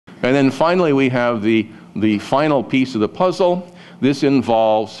And then finally, we have the final piece of the puzzle. This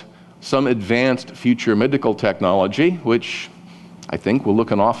involves some advanced future medical technology, which I think will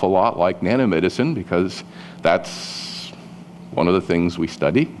look an awful lot like nanomedicine, because that's one of the things we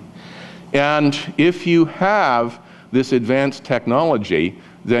study. And if you have this advanced technology,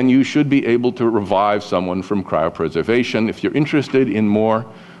 then you should be able to revive someone from cryopreservation. If you're interested in more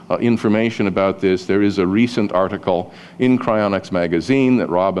information about this, there is a recent article in Cryonics magazine that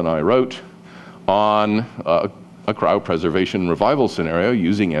Rob and I wrote on a cryopreservation revival scenario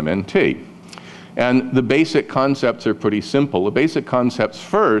using MNT. And the basic concepts are pretty simple. The basic concepts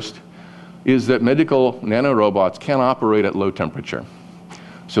first is that medical nanorobots can operate at low temperature.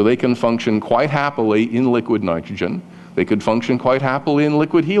 So they can function quite happily in liquid nitrogen. They could function quite happily in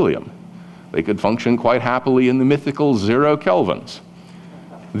liquid helium. They could function quite happily in the mythical 0 kelvins.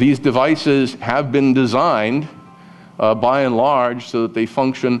 These devices have been designed by and large so that they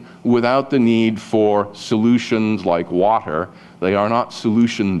function without the need for solutions like water. They are not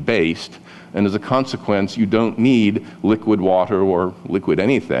solution-based, and as a consequence, you don't need liquid water or liquid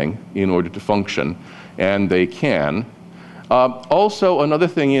anything in order to function, and they can. Also, another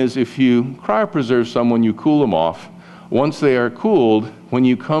thing is, if you cryopreserve someone, you cool them off. Once they are cooled, when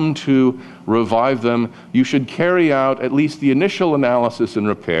you come to revive them, you should carry out at least the initial analysis and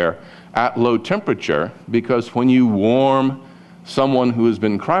repair at low temperature, because when you warm someone who has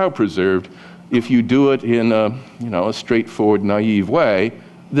been cryopreserved, if you do it in a straightforward, naive way,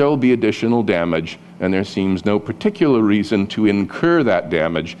 there will be additional damage, and there seems no particular reason to incur that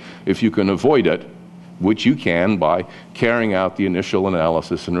damage if you can avoid it, which you can by carrying out the initial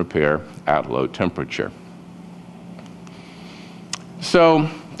analysis and repair at low temperature. So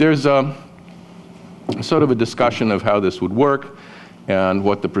there's a sort of a discussion of how this would work and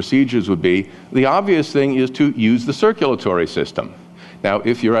what the procedures would be. The obvious thing is to use the circulatory system. Now,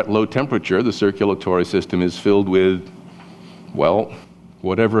 if you're at low temperature, the circulatory system is filled with, well,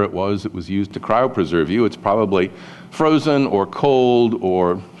 whatever it was that was used to cryopreserve you. It's probably frozen or cold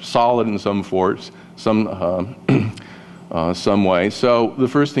or solid in some force, some way. So the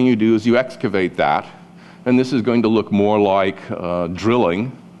first thing you do is you excavate that, and this is going to look more like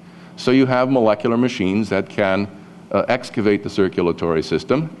drilling. So you have molecular machines that can excavate the circulatory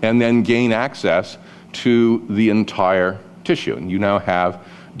system and then gain access to the entire tissue. And you now have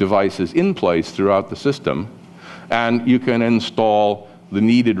devices in place throughout the system, and you can install the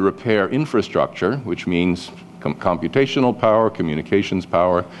needed repair infrastructure, which means computational power, communications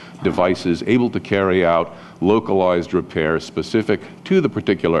power, devices able to carry out localized repair specific to the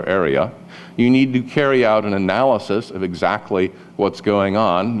particular area. You need to carry out an analysis of exactly what's going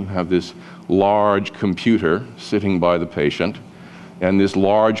on. You have this large computer sitting by the patient, and this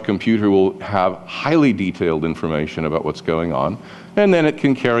large computer will have highly detailed information about what's going on, and then it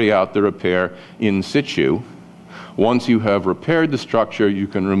can carry out the repair in situ. Once you have repaired the structure, you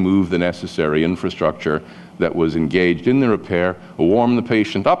can remove the necessary infrastructure that was engaged in the repair, warm the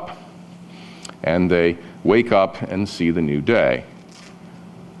patient up, and they wake up and see the new day.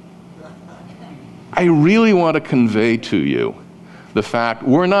 I really want to convey to you the fact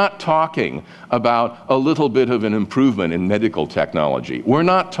we're not talking about a little bit of an improvement in medical technology. We're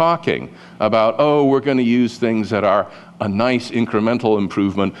not talking about, oh, we're going to use things that are a nice incremental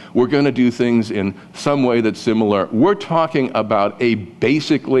improvement. We're going to do things in some way that's similar. We're talking about a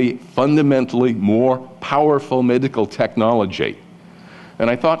basically, fundamentally more powerful medical technology. And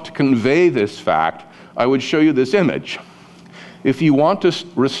I thought to convey this fact, I would show you this image. If you want to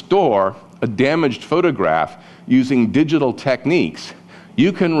restore a damaged photograph using digital techniques,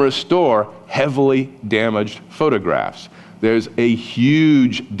 you can restore heavily damaged photographs. There's a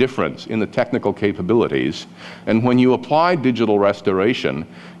huge difference in the technical capabilities, and when you apply digital restoration,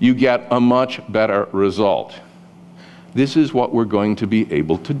 you get a much better result. This is what we're going to be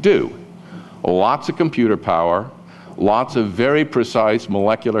able to do. Lots of computer power, lots of very precise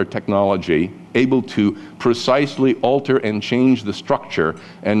molecular technology, able to precisely alter and change the structure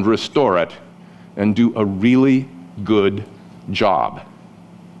and restore it, and do a really good job.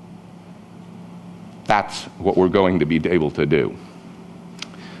 That's what we're going to be able to do.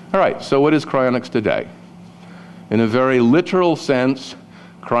 All right, so what is cryonics today? In a very literal sense,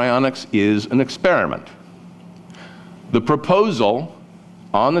 cryonics is an experiment. The proposal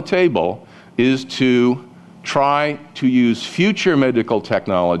on the table is to try to use future medical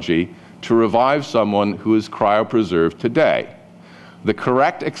technology to revive someone who is cryopreserved today. The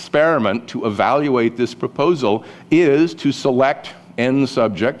correct experiment to evaluate this proposal is to select N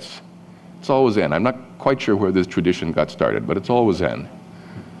subjects. It's always N. I'm not quite sure where this tradition got started, but it's always N.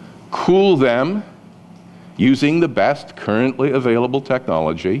 Cool them using the best currently available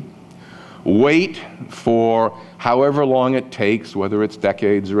technology, wait for however long it takes, whether it's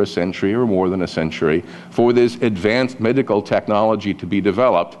decades or a century or more than a century, for this advanced medical technology to be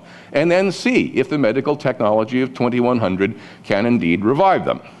developed, and then see if the medical technology of 2100 can indeed revive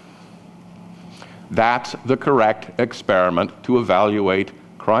them. That's the correct experiment to evaluate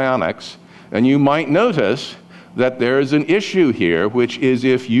cryonics. And you might notice that there is an issue here, which is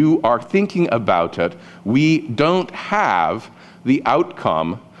if you are thinking about it, we don't have the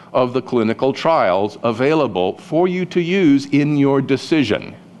outcome of the clinical trials available for you to use in your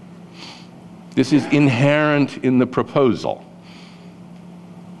decision. This is inherent in the proposal.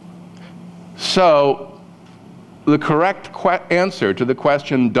 So the correct answer to the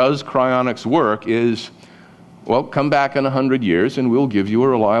question, does cryonics work, is, well, come back in 100 years and we'll give you a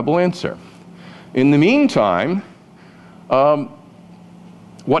reliable answer. In the meantime,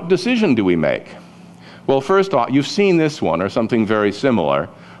 what decision do we make? Well, first off, you've seen this one or something very similar.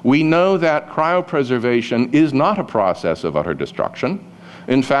 We know that cryopreservation is not a process of utter destruction.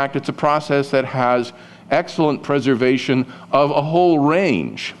 In fact, it's a process that has excellent preservation of a whole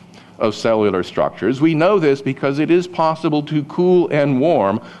range of cellular structures. We know this because it is possible to cool and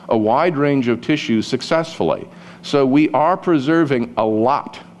warm a wide range of tissues successfully. So we are preserving a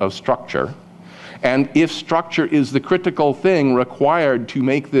lot of structure. And if structure is the critical thing required to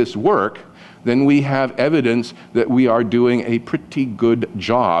make this work, then we have evidence that we are doing a pretty good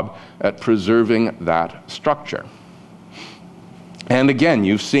job at preserving that structure. And again,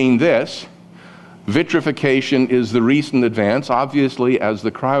 you've seen this. Vitrification is the recent advance. Obviously, as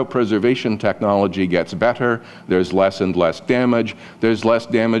the cryopreservation technology gets better, there's less and less damage. There's less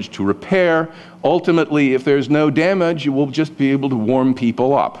damage to repair. Ultimately, if there's no damage, you will just be able to warm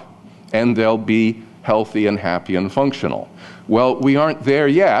people up, and they'll be healthy and happy and functional. Well, we aren't there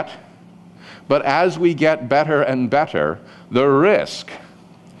yet, but as we get better and better, the risk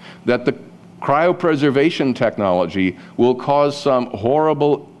that the cryopreservation technology will cause some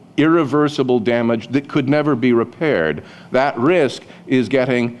horrible, irreversible damage that could never be repaired, that risk is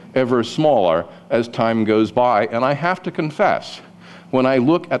getting ever smaller as time goes by. And I have to confess, when I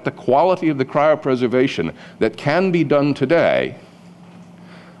look at the quality of the cryopreservation that can be done today,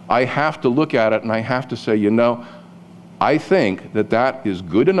 I have to look at it and I have to say, you know, I think that that is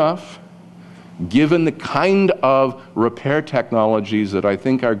good enough, given the kind of repair technologies that I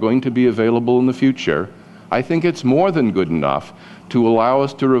think are going to be available in the future. I think it's more than good enough to allow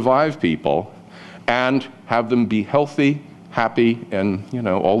us to revive people and have them be healthy, happy, and, you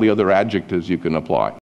know, all the other adjectives you can apply.